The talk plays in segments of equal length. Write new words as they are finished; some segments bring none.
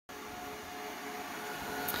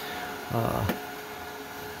kind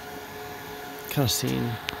of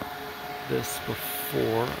seen this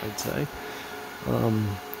before, I'd say.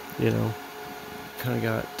 You know, kind of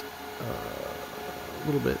got a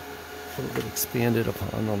little bit expanded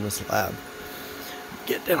upon on this lab.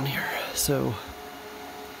 Get down here. So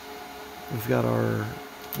we've got our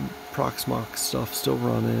Proxmox stuff still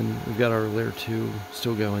running. We've got our layer 2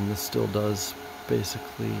 still going. This still does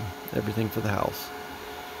basically everything for the house,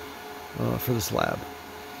 for this lab.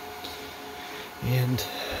 And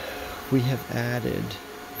we have added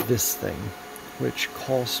this thing, which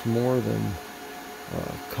costs more than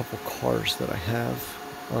a couple cars that I have.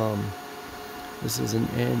 This is an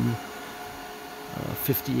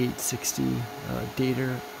N5860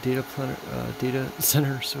 data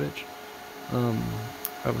center switch.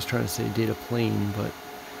 I was trying to say data plane, but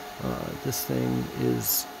this thing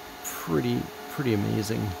is pretty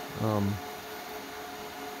amazing.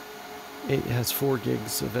 It has 4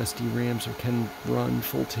 gigs of SD RAM, so it can run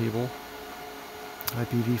full table,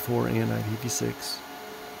 IPv4 and IPv6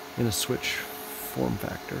 in a switch form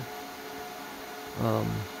factor.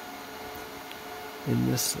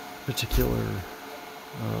 In this particular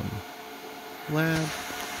lab,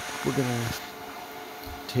 we're going to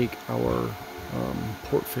take our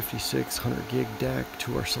port 56 100 gig DAC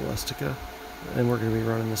to our Celestica, and we're going to be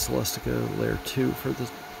running the Celestica layer 2 for the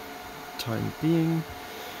time being.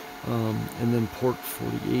 And then port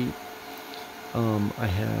 48 I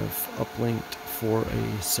have uplinked for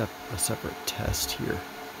a separate test here.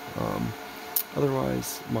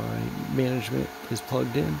 Otherwise, my management is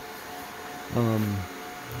plugged in.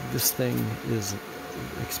 This thing is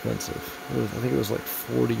expensive. I think it was like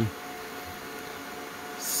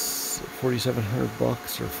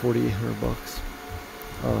 $4,700 or $4,800.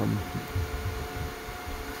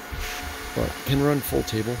 But can run full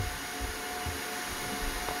table.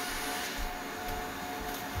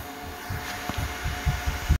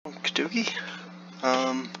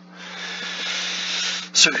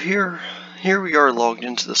 So here we are logged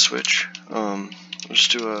into the switch. We'll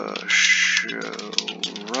just do a show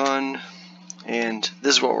run, and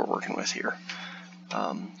this is what we're working with here.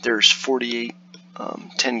 There's 48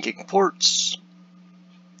 10 gig ports,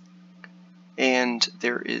 and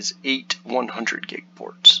there is 8 100 gig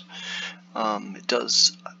ports. It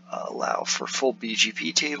does allow for full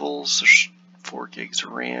BGP tables. There's 4 gigs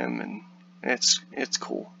of RAM, and it's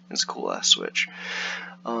cool. It's a cool ass switch.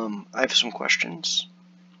 I have some questions.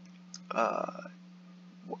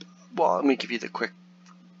 Well, let me give you the quick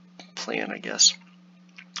plan, I guess.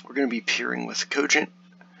 We're going to be peering with Cogent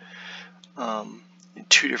in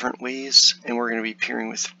 2 different ways, and we're going to be peering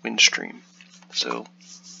with Windstream. So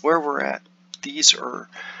where we're at, these are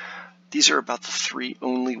about the 3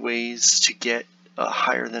 only ways to get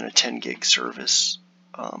higher than a 10 gig service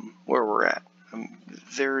where we're at.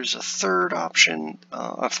 There's a 3rd option,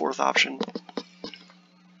 a 4th option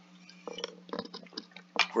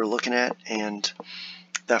we're looking at, and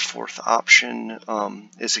that 4th option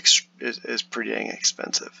is pretty dang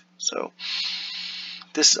expensive. So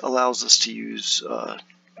this allows us to use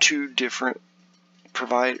 2 different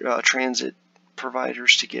transit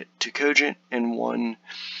providers to get to Cogent, and 1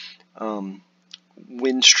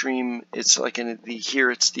 Windstream. It's like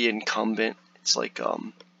here it's the incumbent. It's like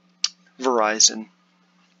Verizon,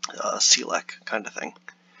 CLEC kind of thing.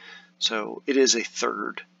 So it is a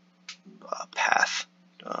 3rd path,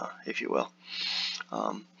 if you will.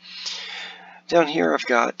 Down here I've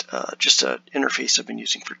got just an interface I've been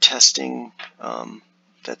using for testing.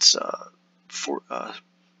 That's for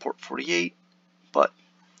port 48, but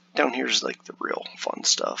down here is like the real fun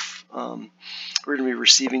stuff. We're going to be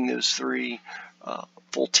receiving those 3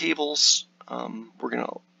 full tables. We're going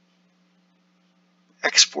to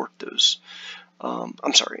export those.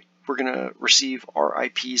 We're going to receive our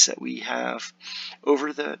IPs that we have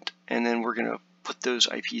over that, and then we're going to put those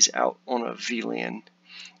IPs out on a VLAN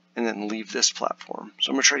and then leave this platform. So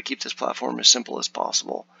I'm going to try to keep this platform as simple as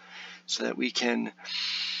possible so that we're going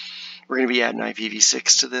to be adding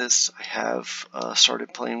IPv6 to this. I have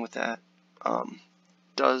started playing with that. I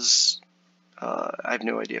have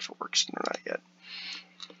no idea if it works or not yet.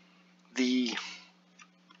 The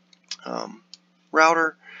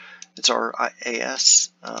router, it's our IAS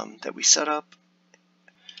that we set up,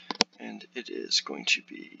 and it is going to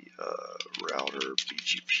be router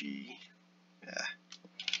BGP,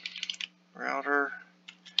 router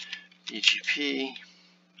BGP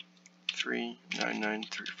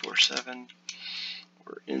 399347.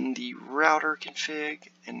 We're in the router config,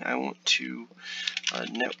 and I want to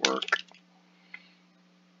network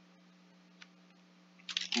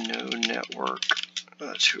no network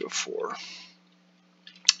 204.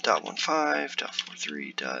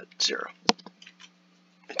 .15.43.0.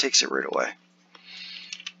 It takes it right away.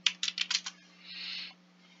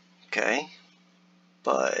 Okay,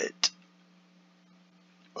 but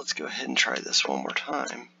let's go ahead and try this one more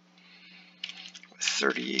time with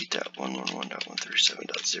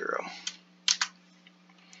 38.111.137.0.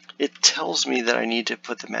 It tells me that I need to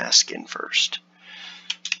put the mask in first.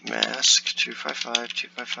 Mask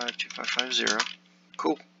 255.255.255.0.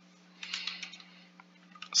 Cool.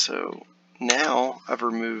 So now I've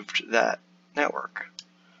removed that network.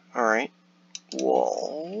 Alright,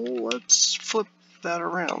 well, let's flip that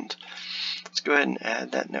around. Let's go ahead and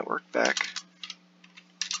add that network back.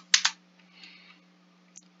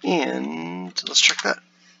 And let's check that.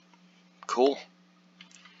 Cool.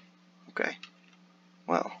 Okay.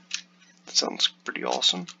 Wow. That sounds pretty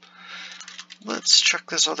awesome. Let's check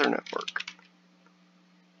this other network.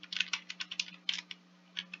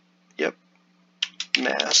 Yep.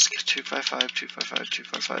 Mask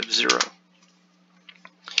 255.255.255.0.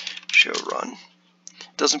 Show run.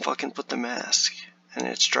 It doesn't fucking put the mask, and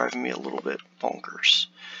it's driving me a little bit bonkers.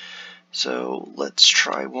 So let's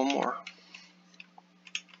try one more.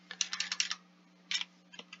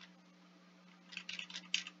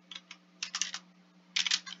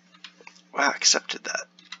 Wow, I accepted that.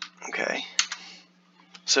 Okay.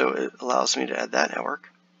 So it allows me to add that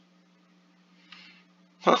network.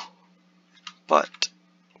 Huh. But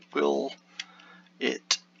will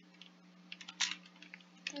it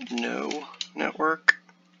no network,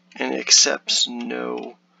 and it accepts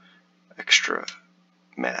no extra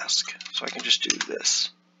mask. So I can just do this.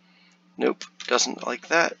 Nope, doesn't like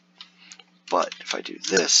that. But if I do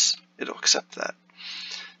this, it'll accept that.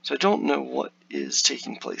 So I don't know what is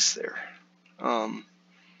taking place there. I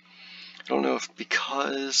don't know if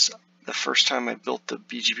because the first time I built the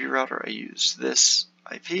BGP router I used this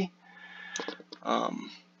IP,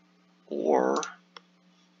 or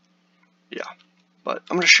yeah. But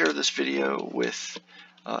I'm going to share this video with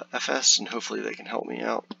FS, and hopefully they can help me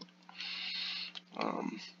out.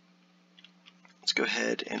 Let's go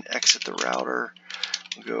ahead and exit the router.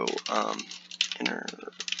 We'll go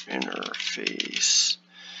interface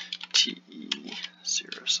TE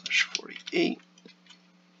 0/48.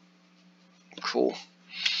 Cool.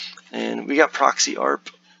 And we got proxy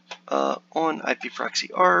ARP on IP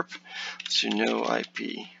proxy ARP. So no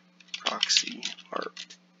IP proxy ARP.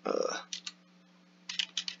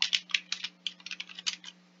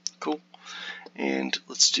 Cool. And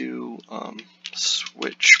let's do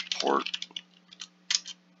switch port.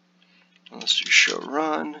 Let's do show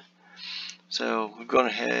run. So we've gone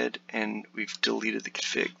ahead and we've deleted the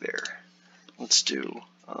config there. Let's do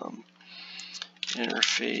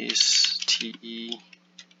interface TE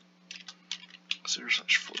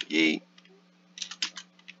 0/48.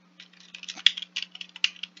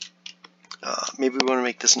 Maybe we want to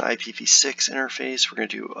make this an IPv6 interface. We're going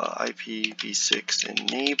to do IPv6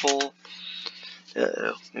 enable.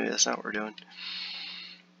 Maybe that's not what we're doing.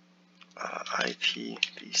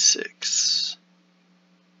 IPv6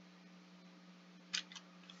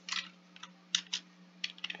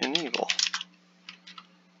 enable.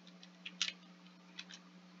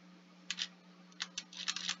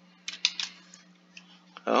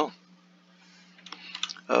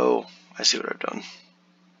 Oh, I see what I've done.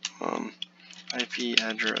 IP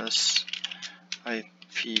address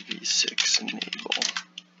IPv6 enable.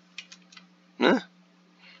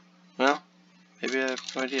 Well, maybe I have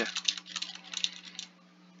no idea.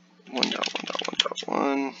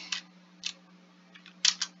 1.1.1.1.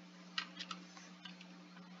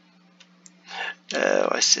 Oh,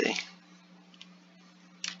 I see.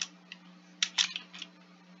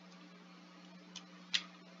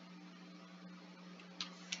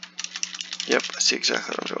 Yep, I see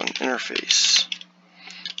exactly what I'm doing. Interface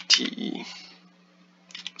TE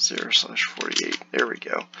 0/48. There we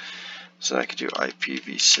go. So I could do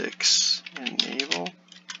IPv6 enable.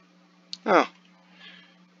 Oh,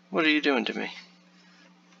 what are you doing to me?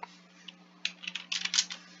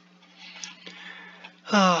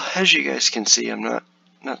 Oh, as you guys can see, I'm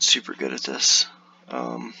not super good at this.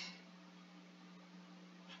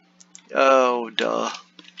 Oh, duh.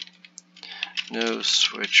 No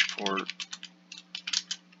switch port.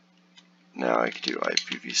 Now I can do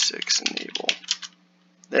IPv6 enable.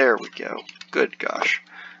 There we go. Good gosh.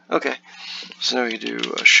 Okay, so now we can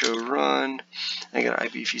do a show run. I got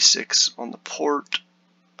IPv6 on the port.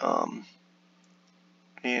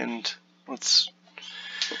 And let's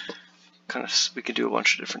we could do a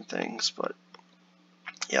bunch of different things, but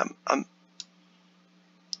yeah,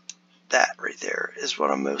 that right there is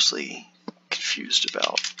what I'm mostly confused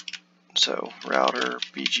about. So router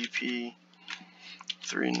BGP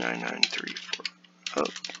 39934. Oh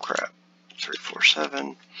crap,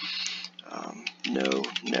 347. No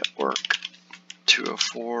network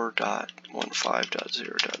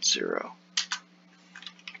 204.15.0.0.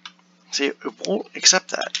 See, it won't accept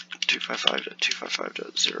that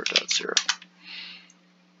 255.255.0.0.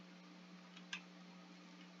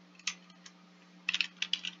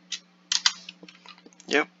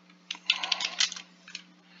 Yep.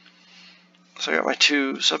 So I got my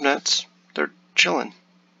two subnets. They're chilling.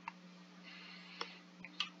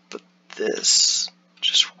 But this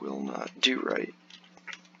just will not do right.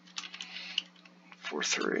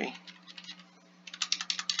 4.3.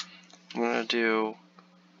 I'm going to do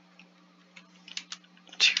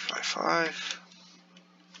 255.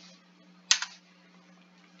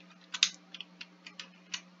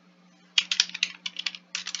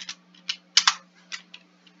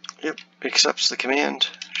 Yep, accepts the command,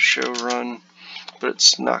 show run, but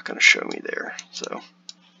it's not going to show me there, so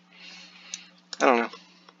I don't know.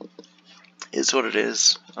 It's what it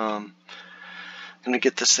is. I'm going to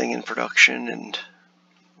get this thing in production and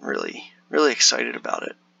really excited about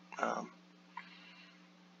it.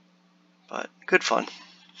 But good fun.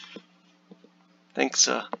 Thanks,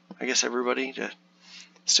 I guess everybody that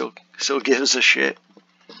still gives a shit.